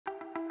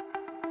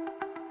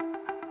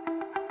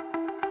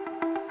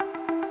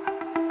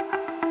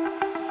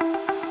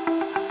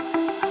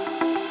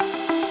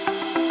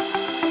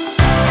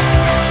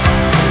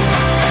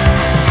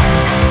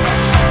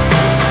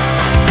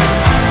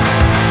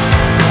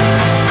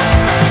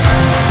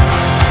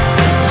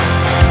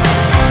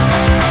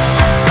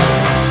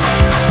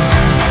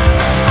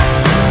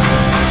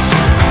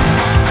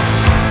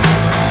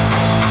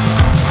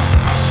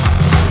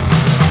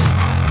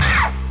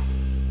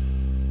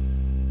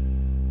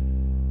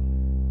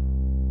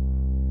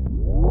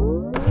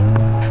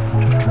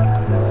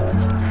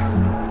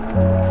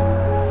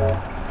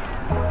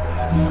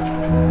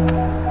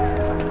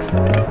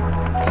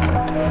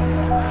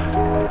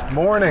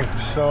morning.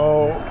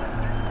 So,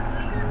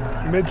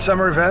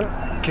 midsummer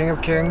event, King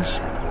of Kings.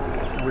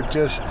 We're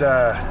just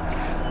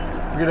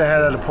we're gonna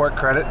head out of Port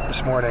Credit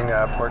this morning.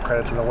 Port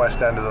Credit's in the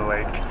west end of the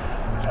lake.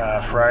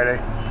 Friday,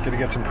 gonna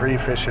get some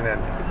pre-fishing in.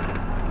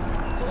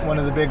 One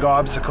of the big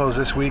obstacles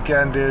this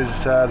weekend is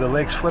the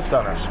lake's flipped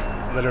on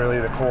us. Literally,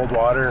 the cold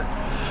water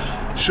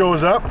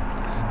shows up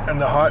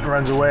and the hot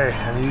runs away,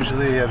 and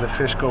usually the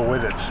fish go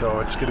with it. So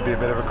it's gonna be a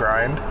bit of a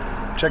grind.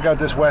 Check out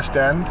this west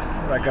end.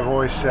 Like I've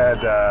always said,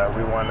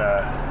 we want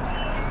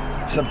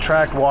to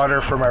subtract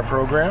water from our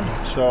program,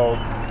 so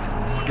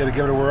gotta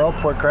give it a whirl.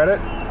 Port Credit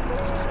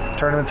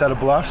tournament's out of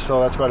Bluffs, so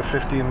that's about a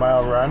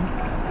 15-mile run.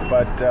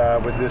 But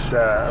with this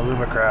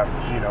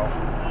Alumacraft, you know,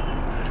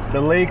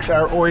 the lake's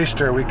our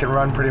oyster. We can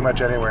run pretty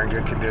much anywhere in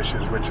good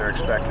conditions, which are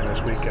expected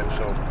this weekend.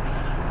 So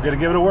we're gonna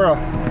give it a whirl.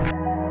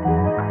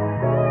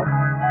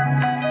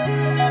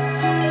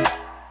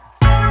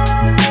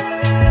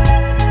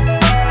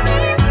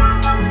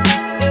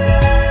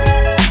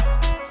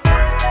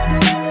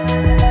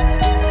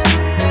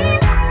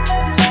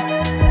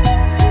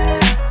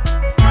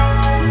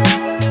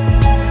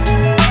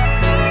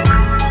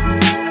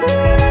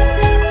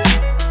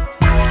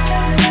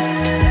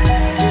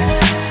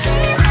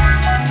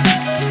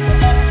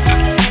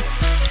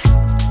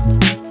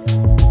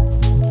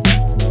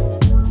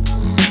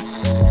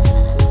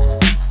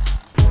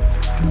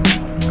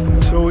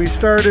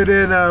 Started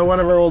in one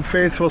of our old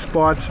faithful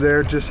spots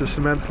there, just the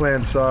cement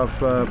plants off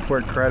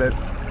Port Credit.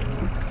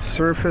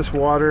 Surface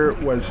water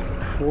was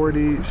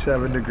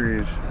 47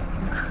 degrees.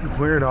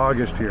 We're in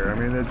August here. I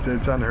mean,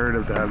 it's unheard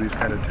of to have these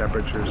kind of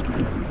temperatures.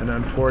 And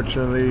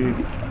unfortunately,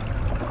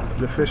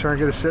 the fish aren't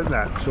going to sit in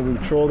that. So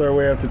we've trolled our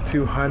way up to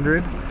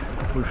 200.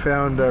 We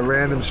found a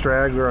random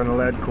straggler on a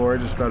lead core,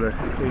 just about an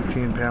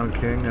 18-pound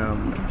king.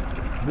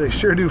 They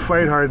sure do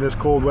fight hard in this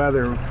cold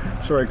water,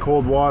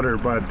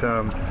 but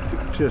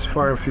just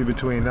far and few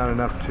between, not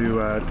enough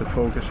to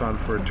focus on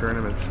for a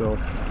tournament. So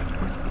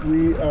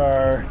we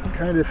are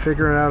kind of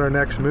figuring out our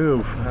next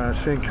move.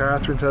 St.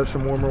 Catharines has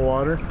some warmer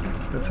water.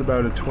 That's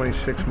about a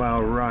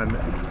 26-mile run.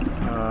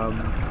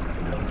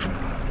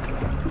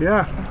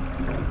 Yeah,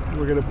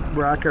 we're gonna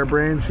rack our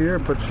brains here,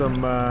 put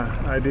some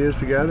ideas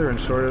together and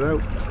sort it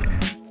out.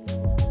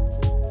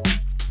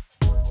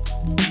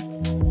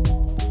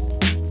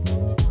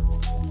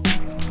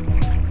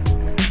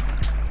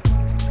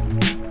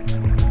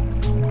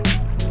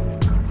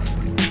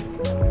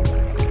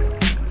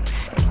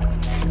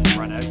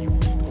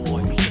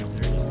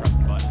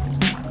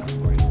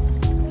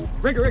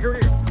 Rigger.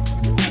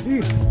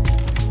 Jeez.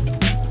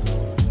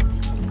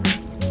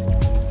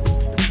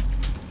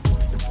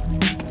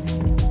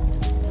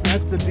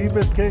 That's the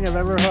deepest king I've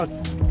ever hooked.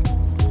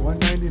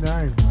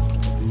 199.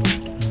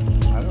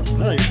 I don't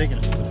know. You're taking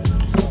it.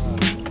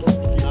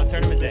 Not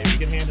tournament day. We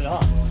can hand it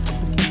off.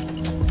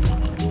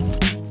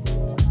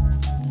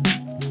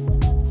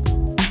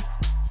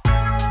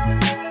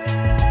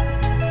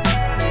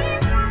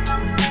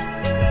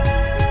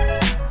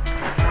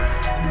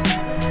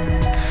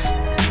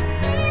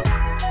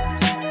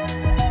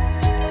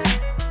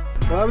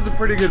 Well, that was a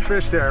pretty good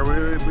fish there. We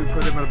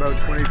put him at about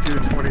 22,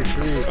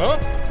 23. Oh.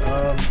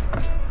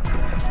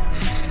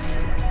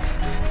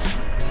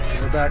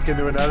 We're back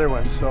into another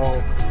one.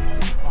 So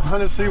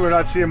honestly, we're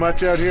not seeing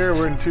much out here.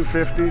 We're in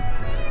 250,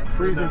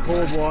 freezing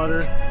cold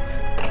water.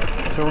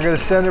 So we're gonna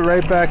send it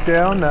right back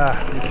down.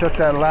 We took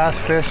that last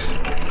fish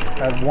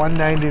at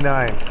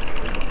 199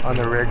 on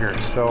the rigger.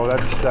 So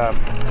that's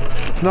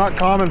it's not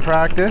common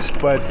practice,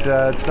 but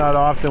it's not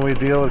often we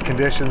deal with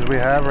conditions we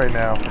have right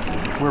now.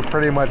 We're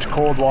pretty much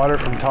cold water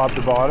from top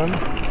to bottom,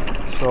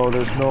 so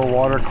there's no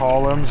water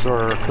columns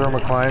or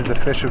thermoclines the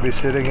fish would be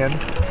sitting in.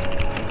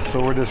 So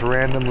we're just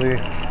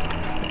randomly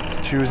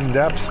choosing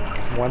depths.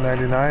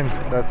 199,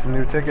 that's the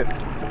new ticket.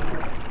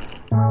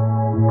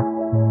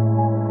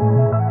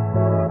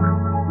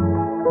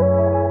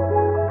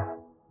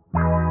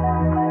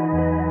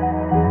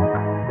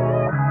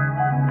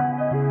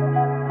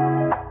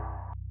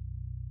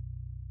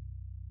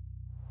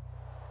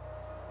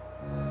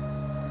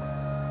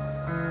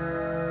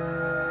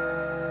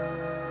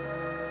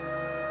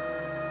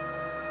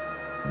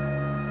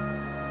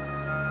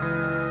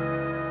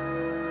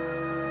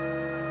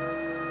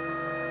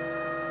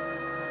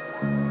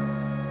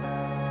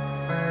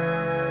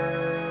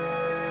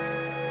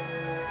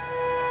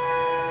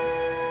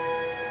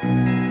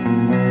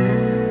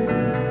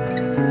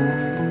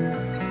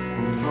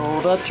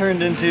 That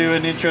turned into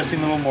an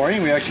interesting little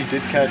morning. We actually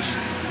did catch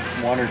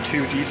one or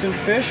two decent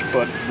fish,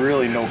 but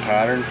really no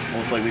pattern.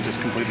 Most likely just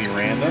completely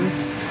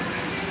randoms.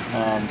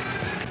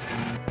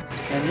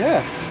 And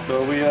yeah,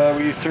 so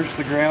we searched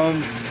the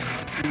grounds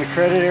in the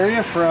credit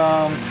area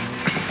from,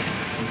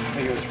 I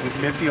think it was from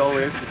 50 all the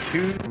way up to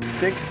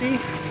 260.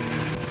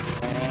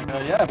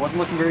 And yeah, it wasn't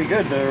looking very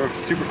good. There was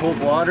super cold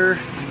water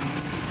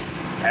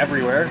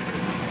everywhere.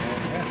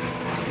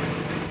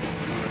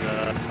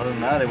 Other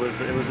than that, it was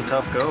a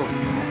tough go. So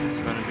it's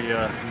going to be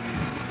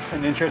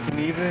an interesting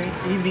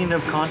evening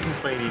of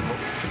contemplating what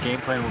the game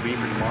plan will be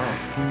for tomorrow.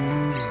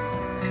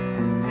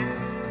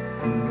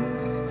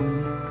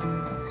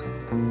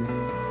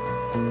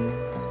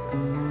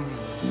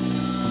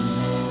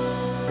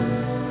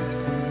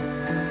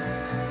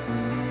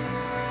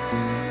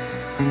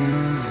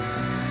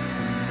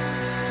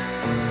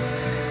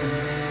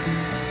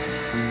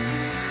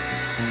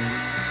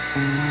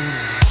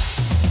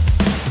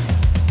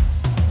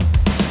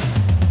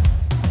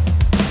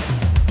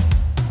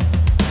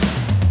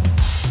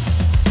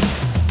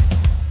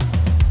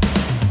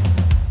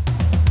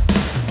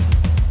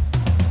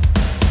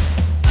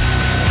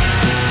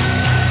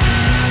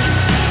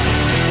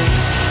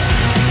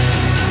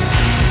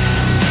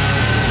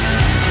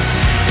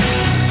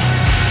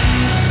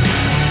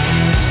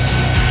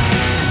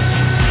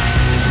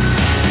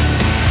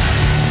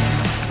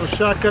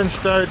 shotgun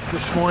start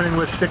this morning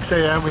was 6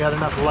 a.m. We had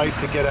enough light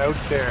to get out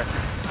there.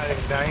 I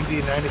think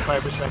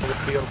 90–95% of the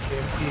field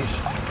came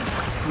east.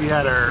 We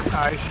had our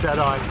eyes set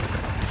on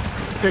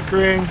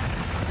Pickering,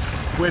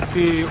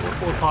 Whitby,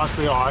 or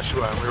possibly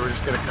Oshawa. We were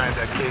just going to kind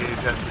of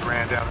gauge as we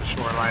ran down the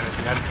shoreline as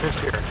we hadn't fished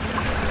here.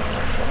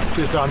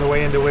 Just on the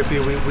way into Whitby,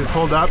 we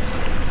pulled up,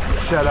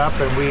 set up,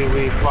 and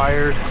we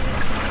fired.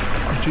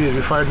 Geez,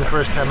 we fired in the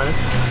first 10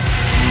 minutes.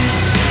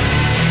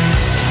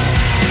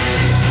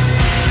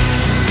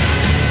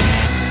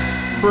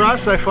 For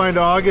us, I find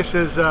August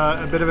is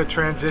a bit of a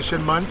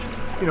transition month.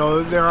 You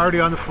know, they're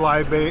already on the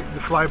fly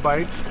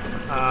bites.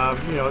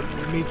 You know,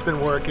 the meat's been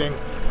working,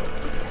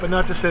 but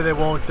not to say they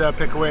won't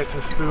pick away at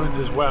some spoons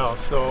as well.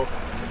 So,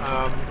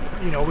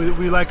 you know,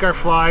 we like our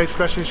fly,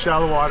 especially in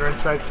shallow water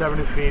inside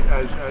 70 feet,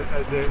 as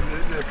they're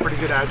a pretty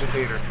good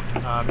agitator.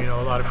 You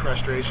know, a lot of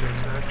frustration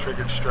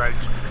triggered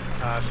strikes.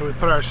 So we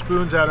put our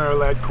spoons out on our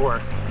lead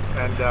core,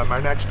 and our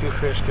next two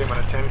fish came on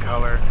a 10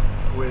 color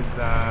with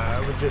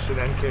just an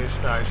NK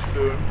style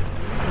spoon.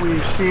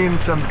 We've seen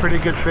some pretty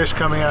good fish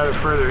coming out of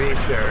further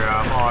east there,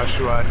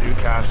 Oshawa,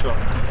 Newcastle.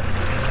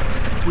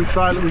 We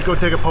thought we'd go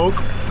take a poke.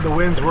 The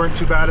winds weren't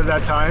too bad at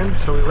that time,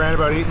 so we ran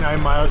about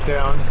 8–9 miles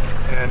down,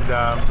 and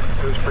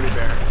it was pretty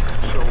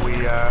barren. So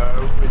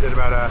we did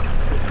about a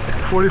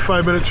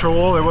 45-minute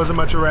troll. There wasn't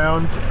much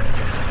around.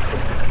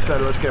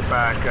 Decided let's get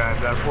back,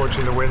 and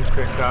unfortunately the winds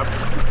picked up.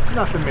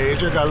 Nothing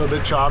major, got a little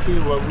bit choppy.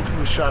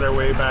 We shot our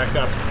way back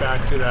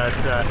to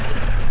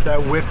that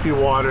Whitby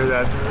water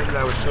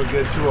that was so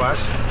good to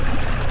us,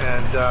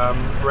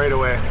 and right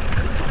away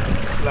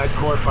lead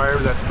core fire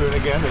with that spoon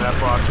again, and that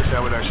boxed us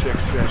out with our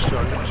 6th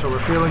fish. So we're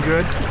feeling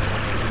good,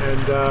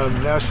 and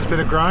now it's just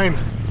been a grind.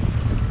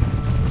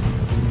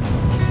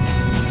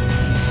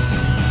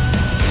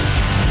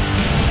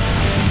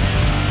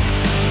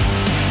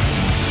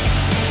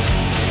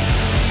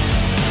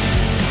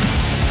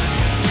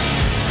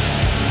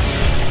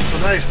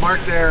 Nice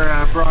mark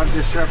there, broad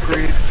this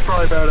upgrade. It's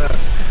probably about a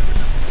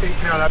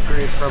 8-pound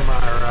upgrade from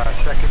our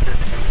second year,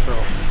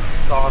 so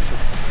it's awesome.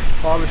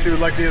 Obviously we'd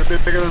like to get a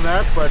bit bigger than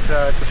that, but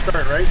it's a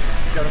start, right?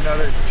 Got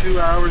another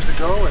 2 hours to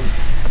go, and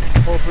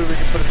hopefully we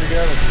can put it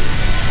together.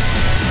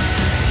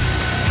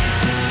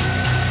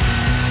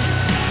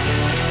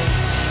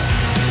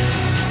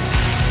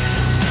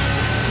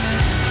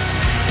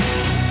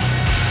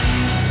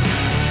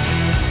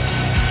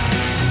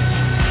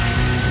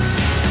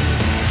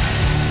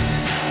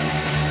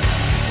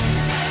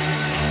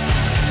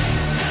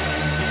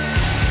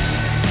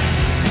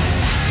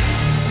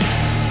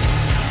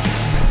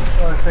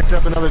 Picked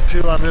up another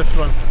 2 on this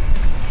one.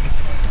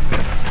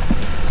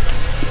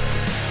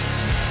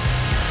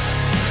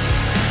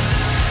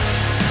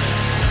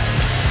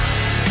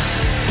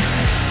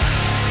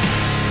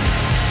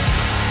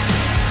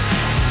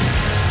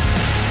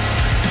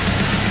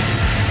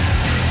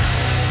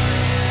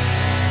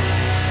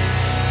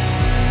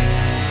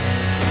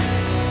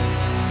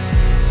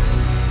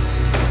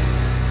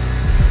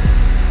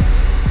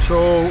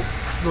 So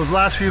those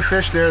last few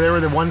fish there, they were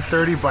the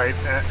 130 bite,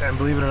 and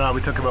believe it or not,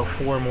 we took about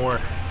 4 more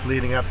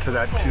leading up to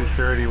that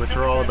 230, which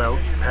are all about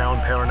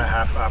pound and a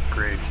half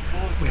upgrades.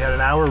 We had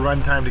an hour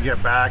run time to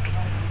get back,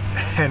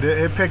 and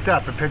it picked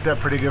up. It picked up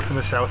pretty good from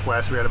the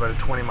southwest. We had about a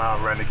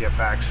 20-mile run to get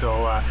back.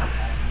 So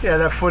yeah,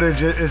 that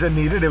footage isn't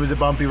needed. It was a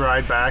bumpy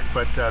ride back,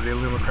 but the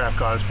Alumacraft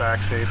got us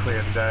back safely,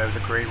 and it was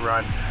a great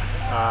run.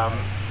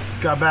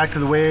 Got back to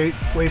the weigh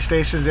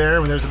stations there,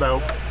 and there's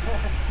about,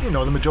 you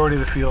know, the majority of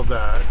the field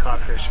caught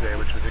fish today,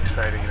 which was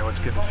exciting. You know, it's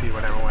good to see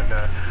when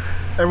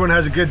everyone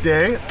has a good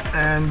day,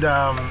 and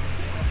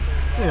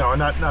you know,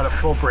 not a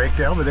full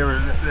breakdown, but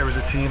there was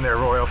a team there,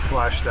 Royal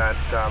Flush, that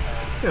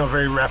you know,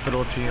 very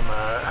reputable team.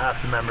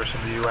 Half the members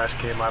from the U.S.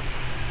 came up.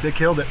 They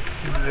killed it.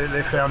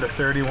 They found a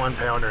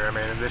 31-pounder. I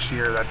mean, this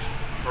year that's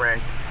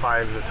ranked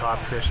 5 of the top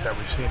fish that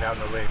we've seen out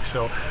in the lake.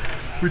 So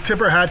we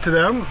tip our hat to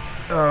them.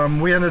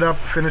 We ended up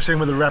finishing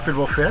with a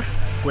reputable 5th,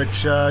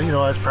 which, you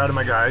know, I was proud of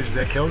my guys.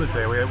 They killed it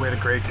today. We had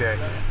a great day,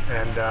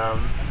 and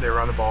they were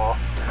on the ball,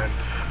 and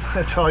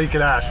that's all you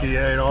can ask. You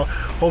know,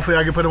 hopefully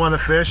I can put them on the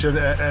fish, and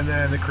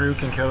the crew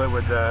can kill it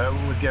with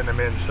getting them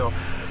in. So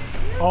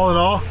all in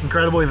all,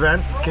 incredible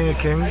event, King of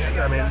Kings.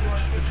 I mean,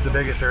 it's the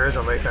biggest there is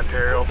on Lake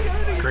Ontario,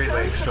 Great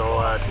Lakes. So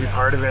to be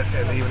part of it,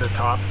 and even the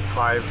top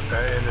 5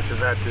 in this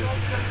event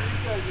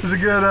is a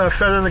good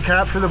feather in the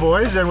cap for the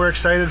boys, and we're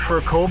excited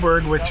for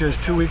Coburg, which is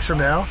 2 weeks from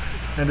now.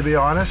 And to be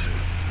honest,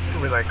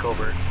 we like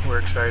Coburg. We're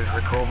excited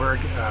for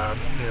Coburg.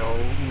 You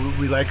know,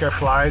 we like our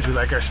flies, we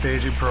like our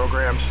staging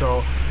program.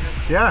 So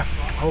yeah,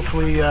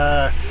 hopefully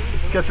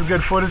get some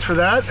good footage for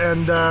that,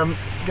 and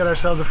get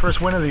ourselves the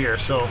first win of the year.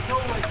 So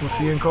we'll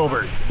see you in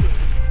Coburg.